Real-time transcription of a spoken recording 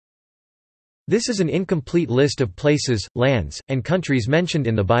This is an incomplete list of places, lands, and countries mentioned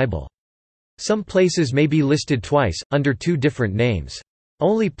in the Bible. Some places may be listed twice, under two different names.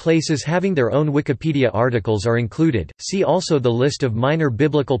 Only places having their own Wikipedia articles are included. See also the list of minor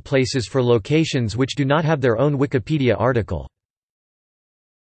biblical places for locations which do not have their own Wikipedia article.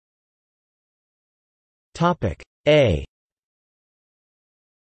 Topic A.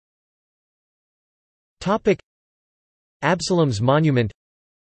 Topic Absalom's monument,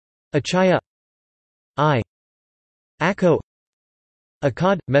 Achaya, Akko,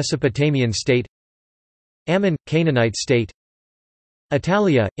 Akkad, Mesopotamian state, Ammon, Canaanite state,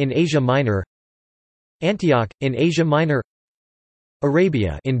 Atalia, in Asia Minor, Antioch, in Asia Minor,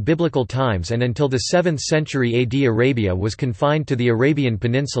 Arabia. In biblical times and until the 7th century AD, Arabia was confined to the Arabian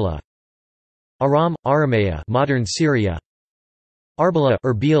Peninsula. Aram, Aramea, modern Syria. Arbela,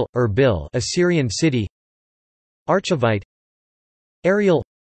 Erbil, Assyrian city. Archivite, Ariel,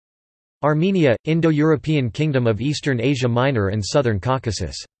 Armenia, Indo-European kingdom of Eastern Asia Minor and Southern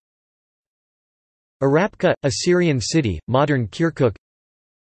Caucasus. Arapka, Assyrian city, modern Kirkuk.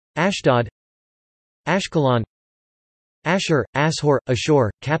 Ashdod, Ashkelon, Ashur,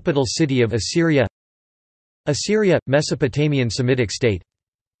 Ashur, capital city of Assyria. Assyria, Mesopotamian Semitic state.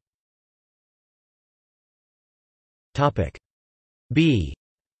 Topic B.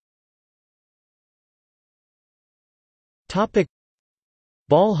 Topic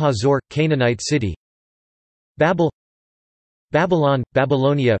Baal Hazor, Canaanite city. Babylon,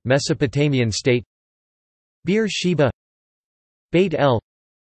 Babylonia, Mesopotamian state. Beer Sheba, Beit El,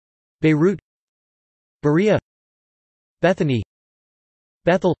 Beirut, Berea, Bethany,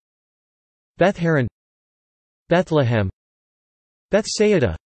 Bethel, Bethharan, Bethlehem,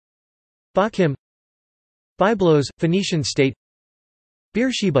 Bethsaida, Bochim, Byblos, Phoenician state.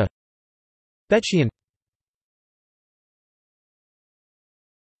 Beersheba, Bethshean.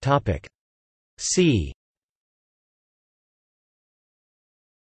 Topic C.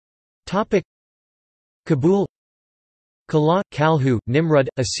 Topic Kabul, Kala, Kalhu, Nimrud,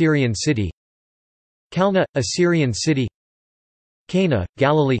 Assyrian city. Kalna, Assyrian city. Cana,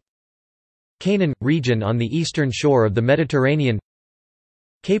 Galilee. Canaan, region on the eastern shore of the Mediterranean.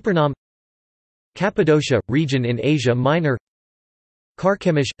 Capernaum, Cappadocia, region in Asia Minor.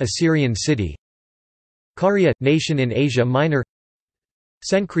 Carchemish, Assyrian city. Caria, nation in Asia Minor.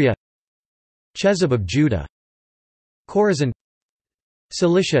 Cenchrea, Chezib of Judah. Chorazin,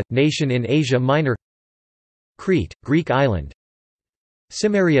 Cilicia, nation in Asia Minor. Crete, Greek island.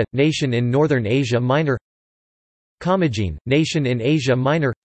 Cimmeria, nation in northern Asia Minor. Commagene, nation in Asia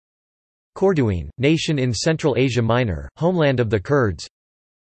Minor. Corduene, nation in Central Asia Minor, homeland of the Kurds.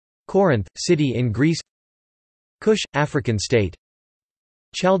 Corinth, city in Greece. Kush, African state.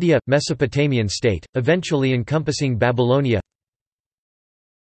 Chaldea, Mesopotamian state, eventually encompassing Babylonia.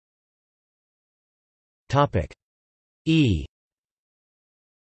 Topic E.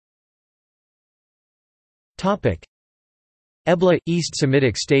 Topic Ebla, East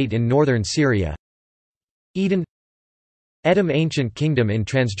Semitic state in northern Syria. Eden, Edom, ancient kingdom in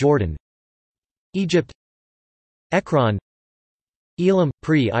Transjordan. Egypt, Ekron, Elam,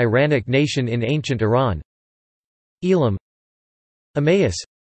 pre-Iranic nation in ancient Iran. Elam, Emmaus,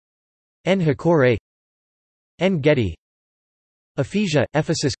 En-Hakkore, En-Gedi. Ephesia,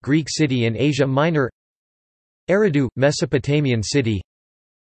 Ephesus, Greek city in Asia Minor. Eridu, Mesopotamian city.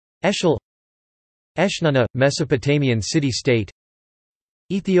 Eshel, Eshnunna, Mesopotamian city-state.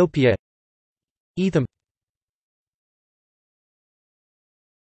 Ethiopia, Etham.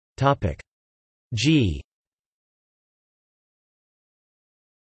 Topic G.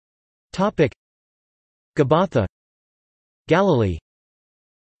 Topic Gabatha, Galilee.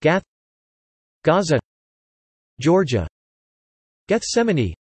 Gath, Gaza, Georgia.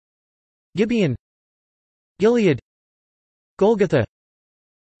 Gethsemane, Gibeon, Gilead, Golgotha,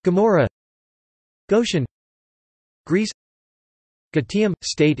 Gomorrah, Goshen, Greece. Gatium,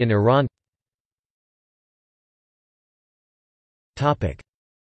 state in Iran. Topic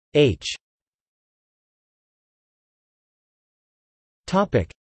H.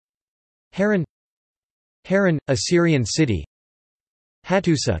 Topic Haran, Haran, Assyrian city.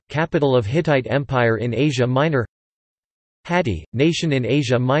 Hattusa, capital of Hittite Empire in Asia Minor. Hatti, nation in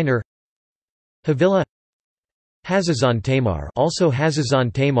Asia Minor. Havilah, Hazazon Tamar, also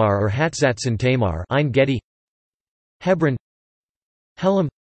Hazazon Tamar or Hatzatzon Tamar, Ein Gedi. Hebron, Helam,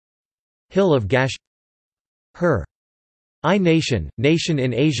 Hill of Gash. Hur, I nation, nation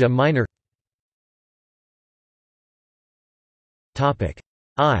in Asia Minor. Topic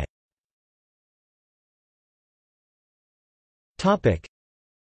I. Topic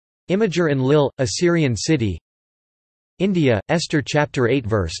Imager and Lil, Assyrian city. India, Esther chapter 8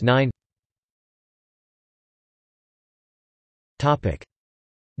 verse 9. Topic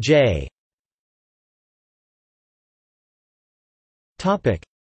J. Topic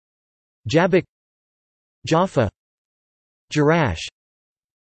Jabbok, Jaffa, Jerash,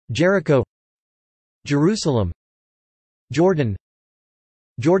 Jericho, Jerusalem, Jordan,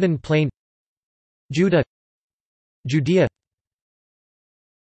 Jordan Plain, Judah, Judea.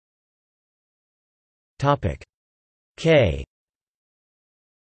 Topic K.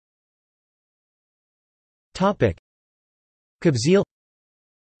 Topic Kabzeel,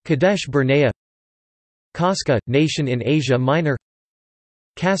 Kadesh Barnea, Kaska, nation in Asia Minor,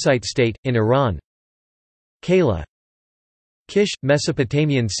 Kassite state, in Iran, Kala, Kish,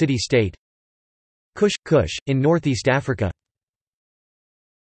 Mesopotamian city-state, Kush, Kush, in northeast Africa.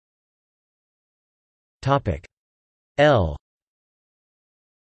 Topic L.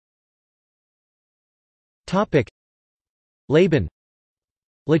 Topic Laban,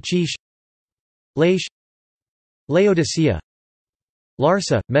 Lachish, Laish, Laodicea,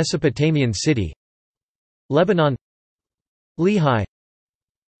 Larsa, Mesopotamian city, Lebanon, Lehi,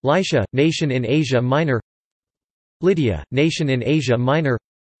 Lisha, nation in Asia Minor, Lydia, nation in Asia Minor,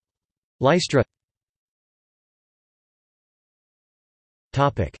 Lystra.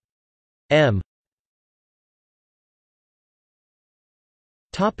 Topic M.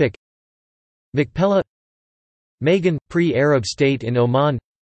 Topic Machpelah, Magan, pre-Arab state in Oman,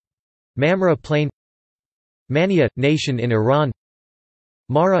 Mamre Plain, Mania, nation in Iran,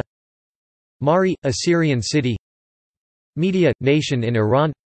 Mara, Mari, Assyrian city, Media, nation in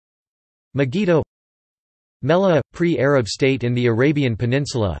Iran, Megiddo, Melah, pre-Arab state in the Arabian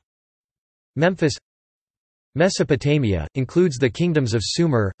Peninsula, Memphis. Mesopotamia, includes the kingdoms of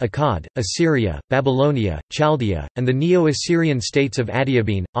Sumer, Akkad, Assyria, Babylonia, Chaldea, and the Neo-Assyrian states of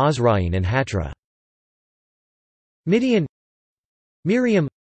Adiabene, Osrhoene and Hatra. Midian, Miriam,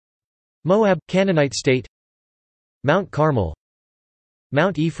 Moab, Canaanite state, Mount Carmel,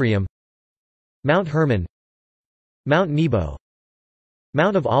 Mount Ephraim, Mount Hermon, Mount Nebo,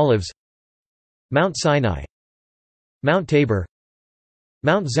 Mount of Olives, Mount Sinai, Mount Tabor,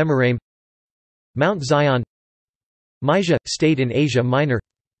 Mount Zemaraim, Mount Zion, Mysia, state in Asia Minor.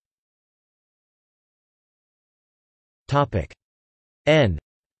 Topic N.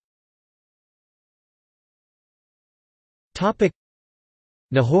 Topic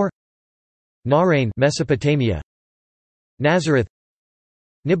Nahor, Nahrain, Mesopotamia, Nazareth,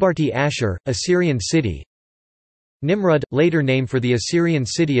 Nibarti Ashur, Assyrian city, Nimrud, later name for the Assyrian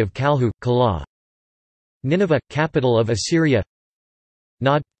city of Kalhu, Kalah, Nineveh, capital of Assyria,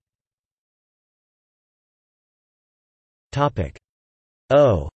 Nod. Topic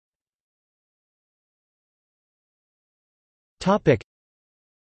O. Topic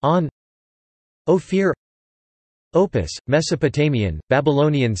On, Ophir, Opus, Mesopotamian,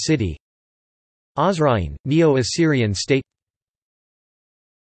 Babylonian city, Osrhoene, Neo-Assyrian state.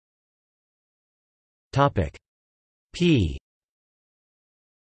 Topic P.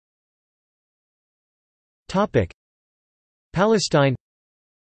 Topic Palestine,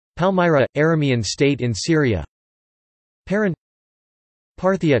 Palmyra, Aramean state in Syria, Paran,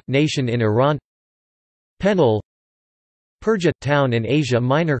 Parthia, nation in Iran, Penol, Persia, town in Asia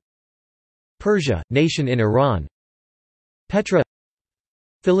Minor, Persia, nation in Iran, Petra,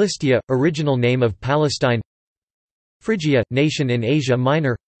 Philistia, original name of Palestine, Phrygia, nation in Asia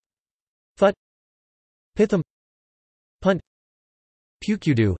Minor, Phut, Pithom, Punt,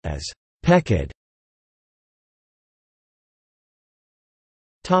 Pukudu, as Pekid.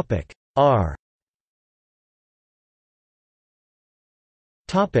 R.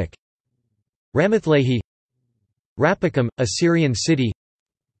 Ramathlehi, Rappakim, Assyrian city,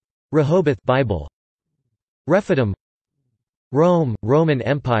 Rehoboth, Bible, Rephidim, Rome, Roman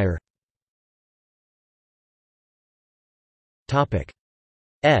Empire.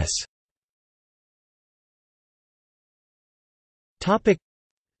 S.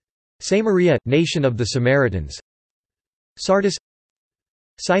 Samaria, nation of the Samaritans, Sardis,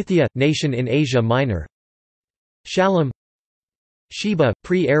 Scythia, nation in Asia Minor, Shalom, Sheba,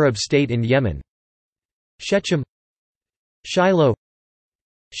 pre-Arab state in Yemen, Shechem, Shiloh,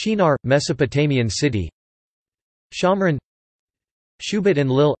 Shinar, Mesopotamian city, Shamron, Shubat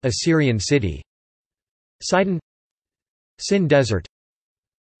and Lil, Assyrian city, Sidon, Sin desert,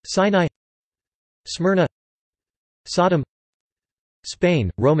 Sinai, Smyrna, Sodom, Spain,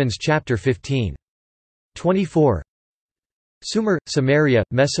 Romans chapter 15. 24. Sumer, Samaria,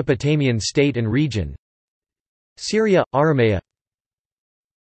 Mesopotamian state and region, Syria, Aramea.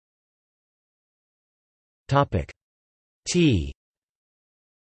 T.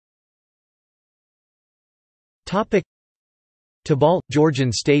 Tabal,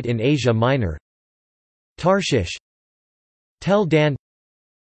 Georgian state in Asia Minor, Tarshish, Tel Dan,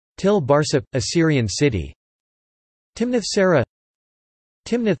 Til Barsip, Assyrian city. Timnath Serah,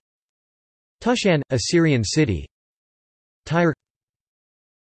 Timnath, Tushan, Assyrian city. Tyre.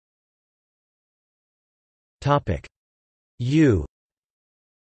 Topic U.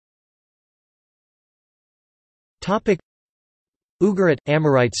 Topic Ugarit,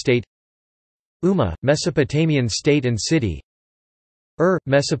 Amorite state. Umma, Mesopotamian state and city.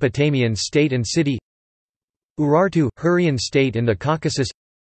 Mesopotamian state and city. Urartu, Hurrian state in the Caucasus.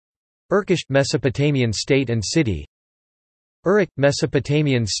 Urkesh, Mesopotamian state and city. Uruk,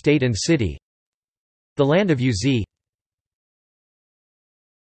 Mesopotamian state and city. The land of Uz.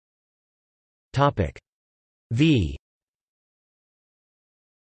 Topic V.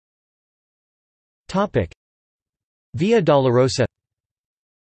 Topic Via Dolorosa.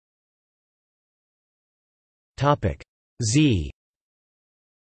 Topic Z.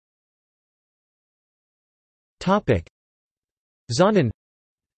 Topic Zanan,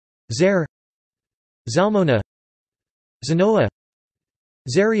 Zer, Zalmona, Zanoa,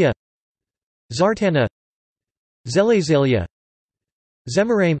 Zaria, Zartana, Zelezalia,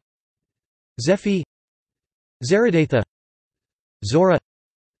 Zemaraim, Zephi, Zeradatha, Zora,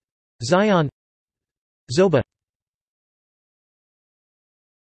 Zion, Zoba.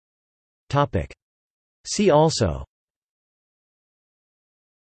 Topic See also.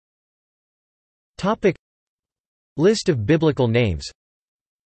 Topic List of biblical names.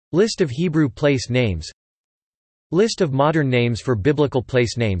 List of Hebrew place names. List of modern names for biblical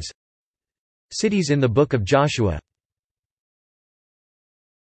place names. Cities in the Book of Joshua.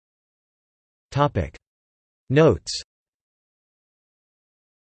 Topic Notes.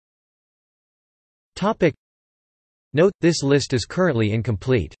 Topic Note: this list is currently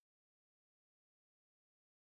incomplete.